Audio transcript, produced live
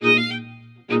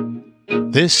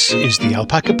This is the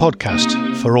Alpaca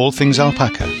podcast for all things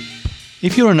alpaca.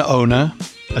 If you're an owner,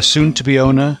 a soon-to-be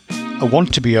owner, a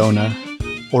want-to-be owner,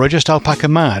 or are just alpaca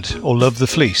mad or love the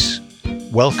fleece,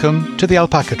 welcome to the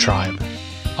Alpaca tribe.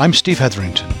 I'm Steve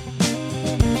Hetherington.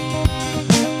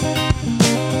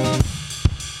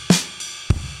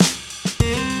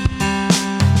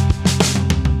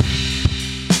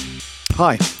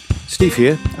 Hi, Steve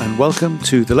here, and welcome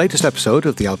to the latest episode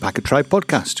of the Alpaca Tribe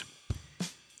podcast.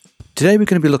 Today we're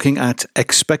going to be looking at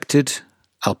expected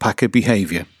alpaca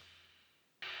behaviour.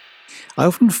 I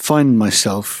often find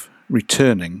myself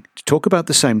returning to talk about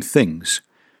the same things.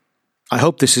 I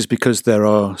hope this is because there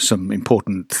are some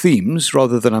important themes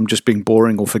rather than I'm just being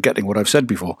boring or forgetting what I've said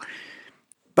before.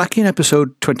 Back in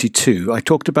episode 22, I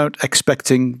talked about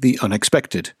expecting the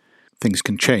unexpected. Things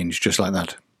can change just like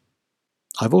that.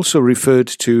 I've also referred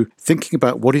to thinking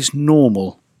about what is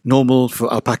normal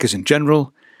for alpacas in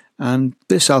general, and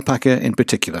this alpaca in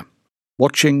particular.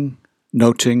 Watching,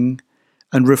 noting,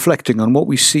 and reflecting on what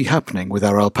we see happening with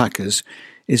our alpacas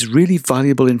is really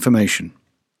valuable information.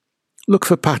 Look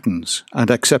for patterns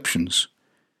and exceptions.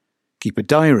 Keep a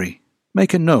diary,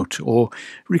 make a note, or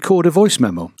record a voice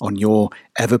memo on your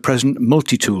ever-present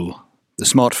multi-tool, the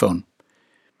smartphone.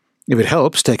 If it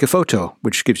helps, take a photo,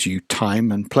 which gives you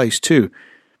time and place too.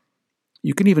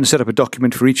 You can even set up a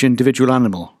document for each individual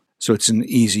animal, so it's an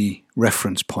easy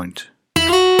reference point.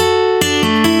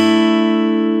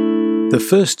 The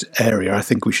first area I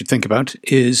think we should think about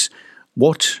is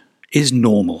what is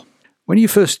normal. When you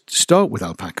first start with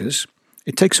alpacas,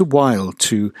 it takes a while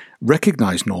to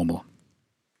recognize normal.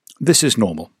 This is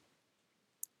normal.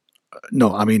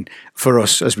 No, I mean, for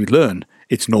us as we learn,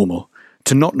 it's normal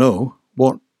to not know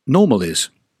what normal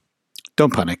is.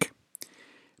 Don't panic,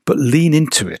 but lean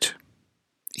into it.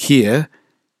 Here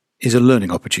is a learning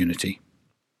opportunity.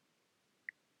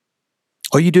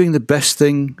 Are you doing the best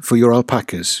thing for your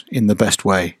alpacas in the best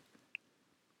way?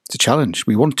 It's a challenge.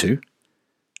 We want to.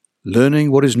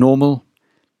 Learning what is normal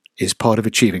is part of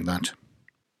achieving that.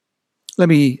 Let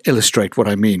me illustrate what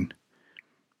I mean.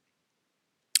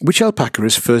 Which alpaca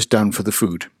is first down for the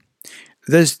food?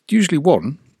 There's usually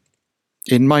one.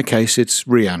 In my case, it's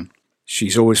Rianne.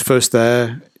 She's always first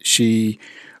there. She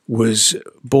was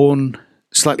born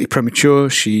slightly premature.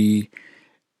 She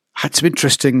had some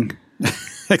interesting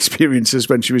experiences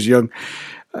when she was young,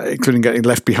 including getting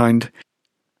left behind.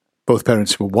 Both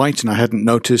parents were white, and I hadn't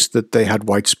noticed that they had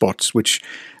white spots, which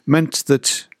meant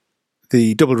that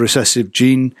the double recessive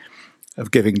gene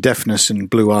of giving deafness and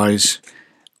blue eyes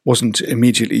wasn't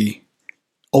immediately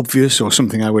obvious or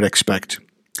something I would expect.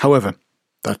 However,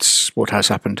 that's what has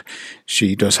happened.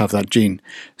 She does have that gene.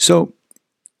 So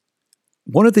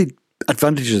one of the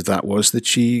advantages of that was that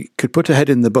she could put her head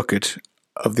in the bucket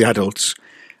of the adults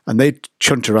and they'd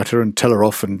chunter at her and tell her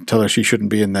off and tell her she shouldn't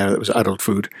be in there. That was adult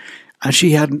food. And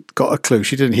she hadn't got a clue.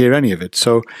 She didn't hear any of it.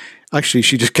 So actually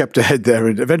she just kept her head there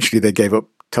and eventually they gave up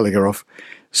telling her off.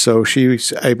 So she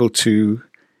was able to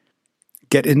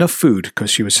get enough food because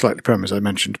she was slightly prem, as I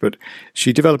mentioned, but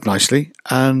she developed nicely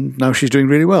and now she's doing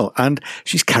really well. And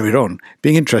she's carried on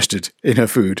being interested in her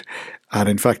food. And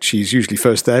in fact, she's usually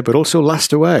first there, but also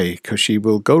last away because she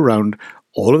will go round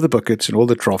all of the buckets and all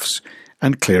the troughs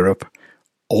and clear up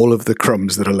all of the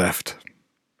crumbs that are left.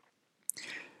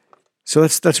 So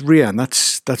that's Rianne.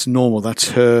 That's normal.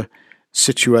 That's her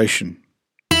situation.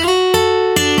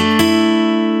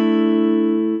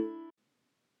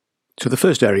 So the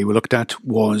first area we looked at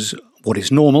was what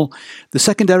is normal. The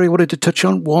second area I wanted to touch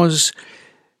on was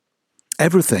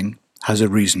everything has a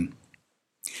reason.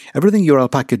 Everything your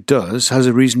alpaca does has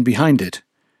a reason behind it.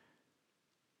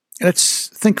 Let's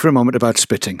think for a moment about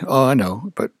spitting. Oh, I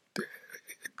know, but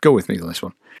go with me on this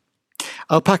one.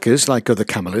 Alpacas, like other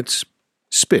camelids,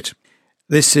 spit.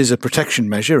 This is a protection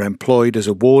measure employed as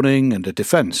a warning and a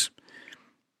defense.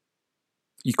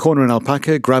 You corner an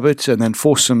alpaca, grab it, and then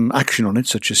force some action on it,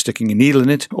 such as sticking a needle in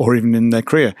it or even in their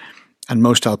cria, and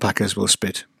most alpacas will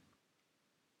spit.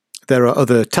 There are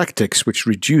other tactics which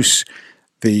reduce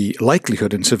the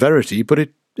likelihood and severity, but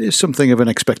it is something of an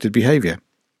expected behaviour.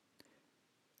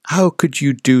 How could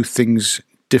you do things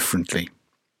differently?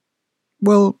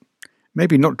 Well,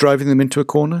 maybe not driving them into a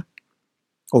corner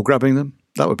or grabbing them.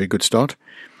 That would be a good start.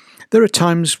 There are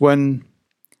times when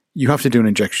you have to do an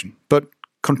injection, but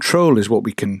control is what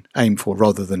we can aim for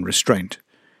rather than restraint.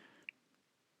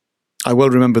 I well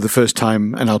remember the first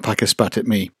time an alpaca spat at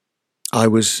me. I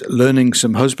was learning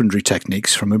some husbandry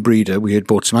techniques from a breeder we had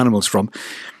bought some animals from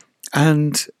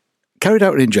and carried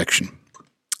out an injection.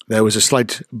 There was a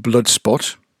slight blood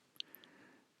spot.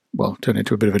 Well, turned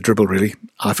into a bit of a dribble, really.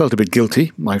 I felt a bit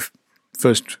guilty. My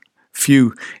first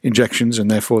few injections, and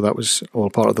therefore that was all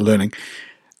part of the learning.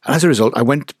 As a result, I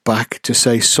went back to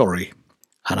say sorry,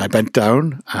 and I bent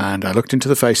down and I looked into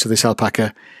the face of this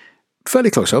alpaca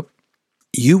fairly close up.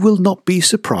 You will not be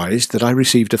surprised that I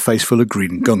received a face full of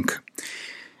green gunk.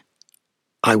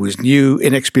 I was new,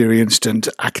 inexperienced, and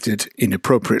acted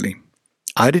inappropriately.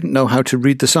 I didn't know how to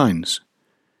read the signs.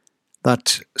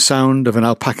 That sound of an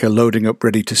alpaca loading up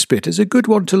ready to spit is a good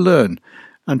one to learn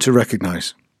and to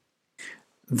recognise.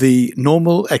 The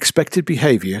normal expected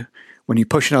behaviour when you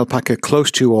push an alpaca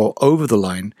close to or over the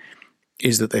line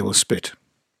is that they will spit.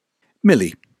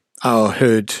 Millie, our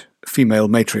herd female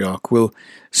matriarch, will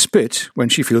spit when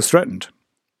she feels threatened.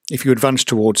 If you advance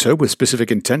towards her with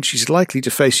specific intent, she's likely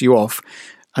to face you off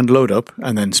and load up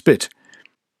and then spit.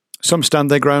 Some stand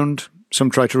their ground, some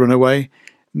try to run away.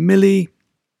 Millie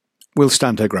will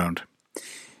stand her ground.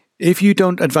 If you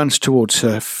don't advance towards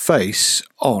her face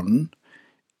on,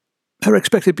 her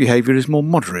expected behaviour is more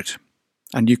moderate,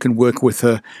 and you can work with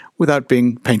her without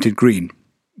being painted green.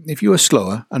 If you are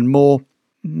slower and more,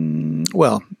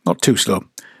 not too slow,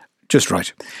 just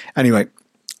right. Anyway,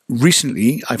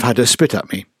 recently I've had her spit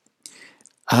at me,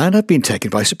 and I've been taken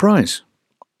by surprise.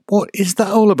 What is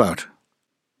that all about?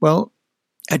 Well,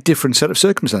 a different set of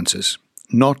circumstances,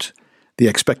 not the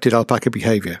expected alpaca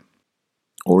behaviour.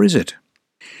 Or is it?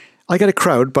 I get a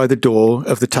crowd by the door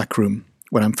of the tack room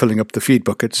when I'm filling up the feed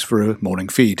buckets for a morning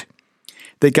feed.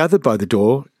 They gather by the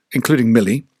door, including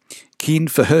Millie, keen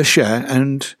for her share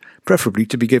and preferably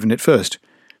to be given it first.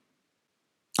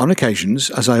 On occasions,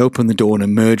 as I open the door and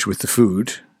emerge with the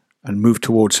food and move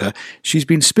towards her, she's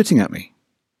been spitting at me.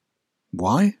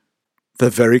 Why? The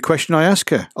very question I ask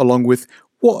her, along with,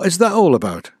 what is that all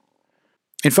about?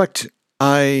 In fact,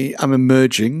 I am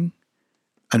emerging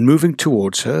and moving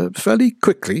towards her fairly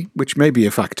quickly, which may be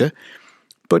a factor,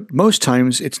 but most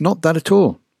times it's not that at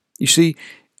all. You see,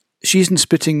 she isn't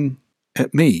spitting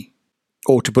at me,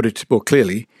 or to put it more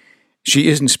clearly, she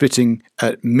isn't spitting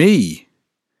at me.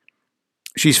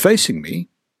 She's facing me,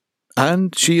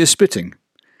 and she is spitting.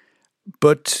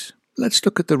 But let's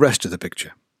look at the rest of the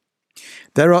picture.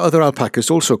 There are other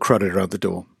alpacas also crowded around the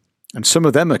door, and some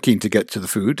of them are keen to get to the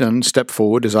food and step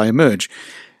forward as I emerge.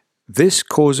 This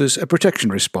causes a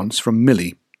protection response from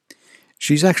Millie.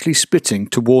 She's actually spitting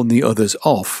to warn the others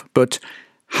off, but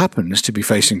happens to be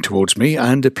facing towards me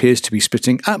and appears to be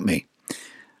spitting at me.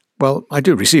 Well, I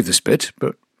do receive the spit,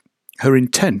 but her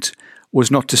intent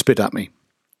was not to spit at me.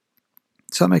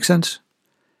 Does that make sense?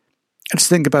 Let's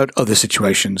think about other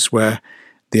situations where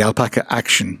the alpaca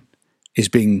action is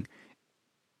being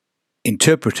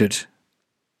interpreted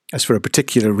as for a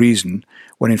particular reason,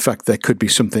 when in fact there could be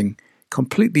something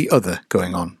completely other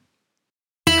going on.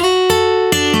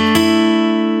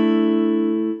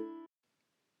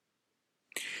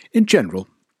 In general,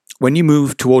 when you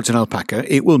move towards an alpaca,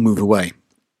 it will move away.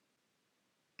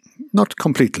 Not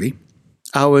completely.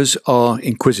 Ours are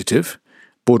inquisitive,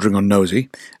 bordering on nosy,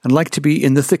 and like to be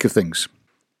in the thick of things,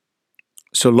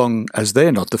 so long as they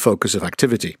are not the focus of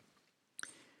activity.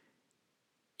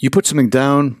 You put something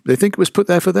down, they think it was put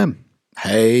there for them.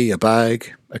 Hay, a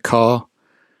bag, a car,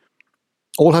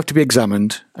 all have to be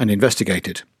examined and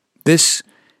investigated. This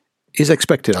is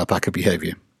expected alpaca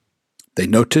behaviour. They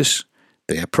notice,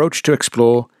 they approach to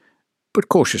explore, but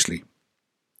cautiously,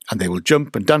 and they will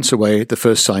jump and dance away at the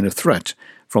first sign of threat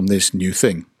from this new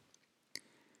thing.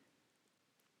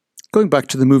 Going back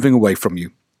to the moving away from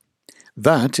you,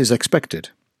 that is expected.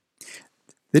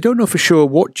 They don't know for sure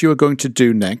what you are going to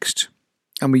do next,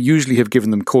 and we usually have given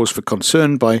them cause for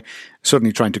concern by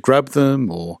suddenly trying to grab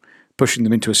them or pushing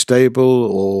them into a stable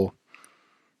or,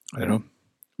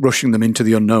 rushing them into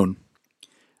the unknown.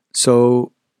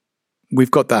 So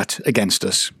we've got that against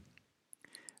us.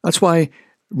 That's why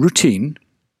routine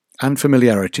and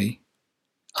familiarity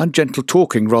and gentle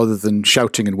talking rather than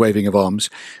shouting and waving of arms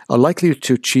are likely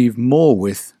to achieve more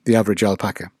with the average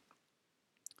alpaca.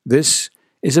 This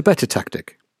is a better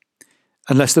tactic.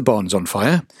 Unless the barn's on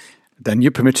fire, then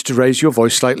you're permitted to raise your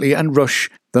voice slightly and rush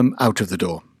them out of the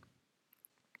door.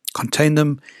 Contain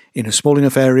them in a small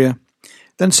enough area,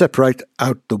 then separate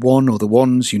out the one or the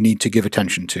ones you need to give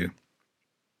attention to.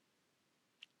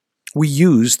 We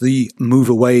use the move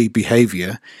away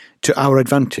behaviour to our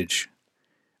advantage.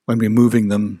 When we're moving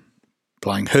them,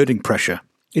 applying herding pressure,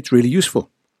 it's really useful.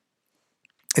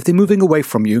 If they're moving away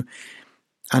from you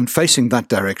and facing that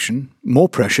direction, more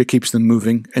pressure keeps them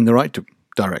moving in the right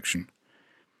direction.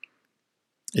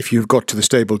 If you've got to the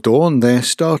stable door and they're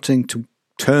starting to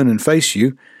turn and face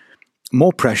you,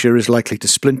 more pressure is likely to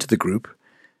splinter the group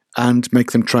and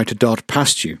make them try to dart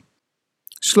past you.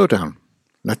 Slow down,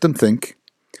 let them think,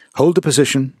 hold the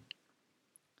position,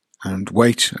 and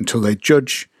wait until they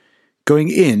judge, going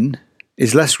in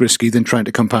is less risky than trying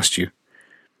to come past you.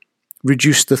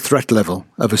 Reduce the threat level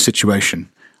of a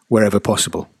situation wherever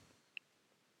possible.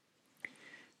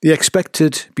 The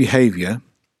expected behaviour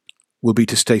will be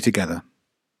to stay together,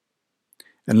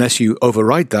 unless you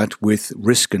override that with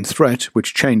risk and threat,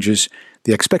 which changes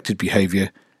the expected behaviour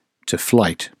to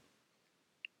flight.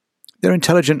 They're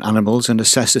intelligent animals and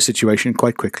assess the situation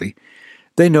quite quickly.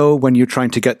 They know when you're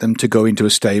trying to get them to go into a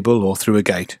stable or through a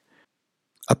gate.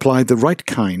 Apply the right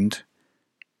kind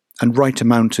and right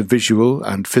amount of visual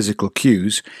and physical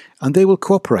cues, and they will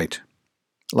cooperate,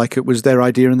 like it was their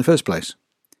idea in the first place.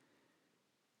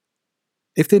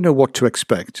 If they know what to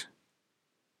expect,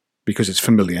 because it's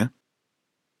familiar,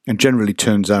 and generally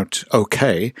turns out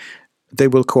okay, they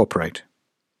will cooperate.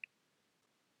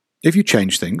 If you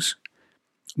change things,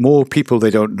 more people they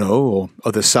don't know, or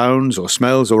other sounds or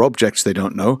smells or objects they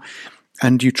don't know,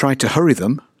 and you try to hurry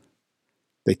them,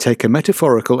 they take a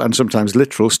metaphorical and sometimes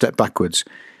literal step backwards,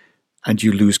 and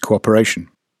you lose cooperation.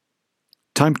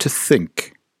 Time to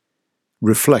think,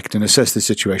 reflect and assess the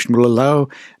situation will allow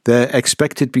their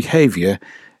expected behaviour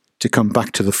to come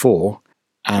back to the fore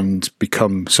and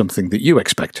become something that you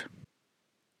expect.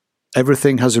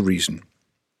 Everything has a reason.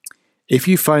 If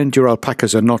you find your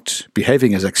alpacas are not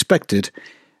behaving as expected,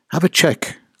 have a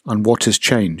check on what has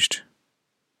changed.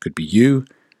 Could be you,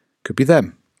 could be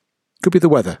them, could be the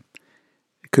weather,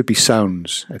 it could be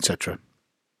sounds, etc.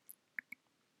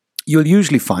 You'll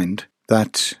usually find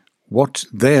that what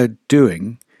they're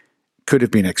doing could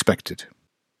have been expected,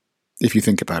 if you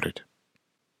think about it.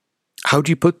 How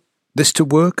do you put this to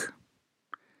work?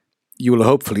 You will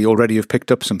hopefully already have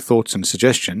picked up some thoughts and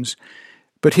suggestions,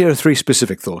 but here are 3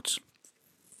 specific thoughts.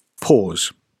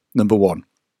 Pause. Number 1.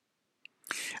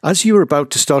 As you are about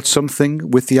to start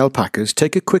something with the alpacas,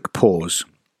 take a quick pause.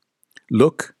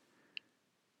 Look,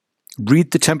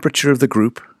 read the temperature of the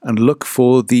group, and look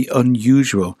for the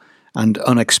unusual and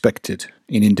unexpected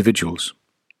in individuals.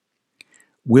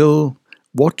 Will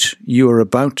what you are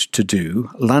about to do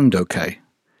land okay,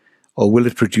 or will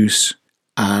it produce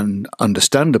an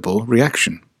understandable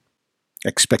reaction?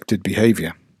 Expected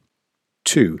behaviour.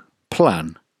 2.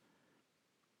 Plan.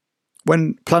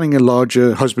 When planning a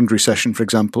larger husbandry session, for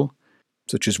example,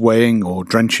 such as weighing or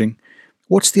drenching,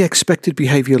 what's the expected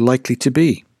behaviour likely to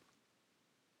be?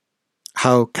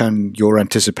 How can your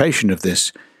anticipation of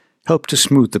this help to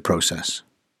smooth the process?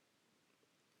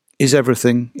 Is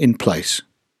everything in place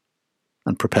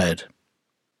and prepared?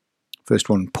 First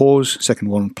one, pause. Second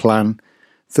one, plan.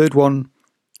 Third one,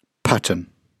 pattern.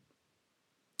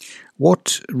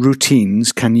 What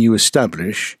routines can you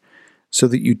establish so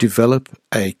that you develop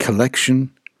a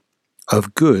collection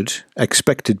of good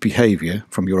expected behaviour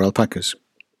from your alpacas?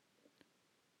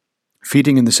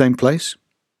 Feeding in the same place?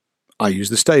 I use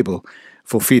the stable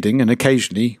for feeding, and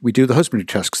occasionally we do the husbandry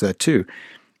tasks there too.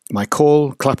 My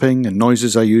call, clapping and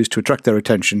noises I use to attract their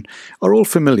attention are all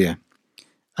familiar,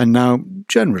 and now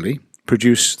generally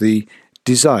produce the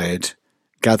desired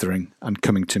gathering and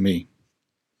coming to me.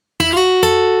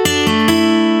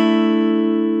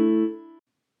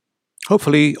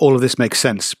 Hopefully all of this makes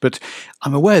sense, but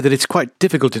I'm aware that it's quite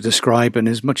difficult to describe and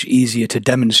is much easier to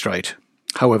demonstrate.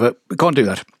 However, we can't do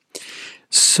that.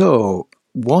 So,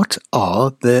 what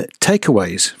are the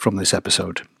takeaways from this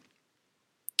episode?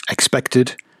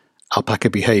 Expected alpaca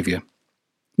behaviour.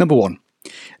 Number 1,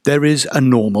 there is a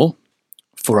normal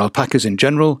for alpacas in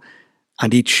general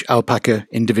and each alpaca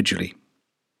individually.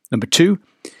 Number 2,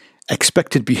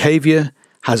 expected behaviour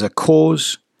has a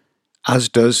cause, as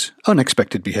does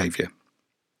unexpected behaviour.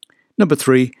 Number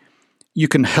 3, you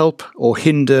can help or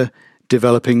hinder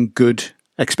developing good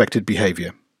expected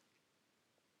behaviour.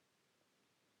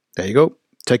 There you go.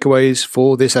 Takeaways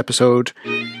for this episode.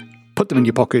 Put them in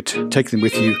your pocket, take them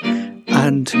with you,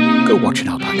 and go watch an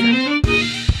alpaca.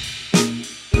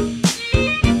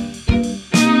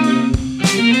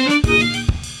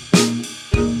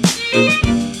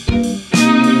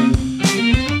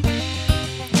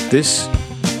 This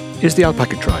is the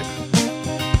Alpaca Tribe,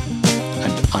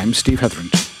 and I'm Steve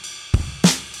Hetherington.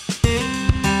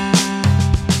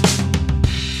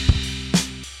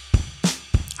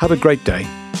 Have a great day.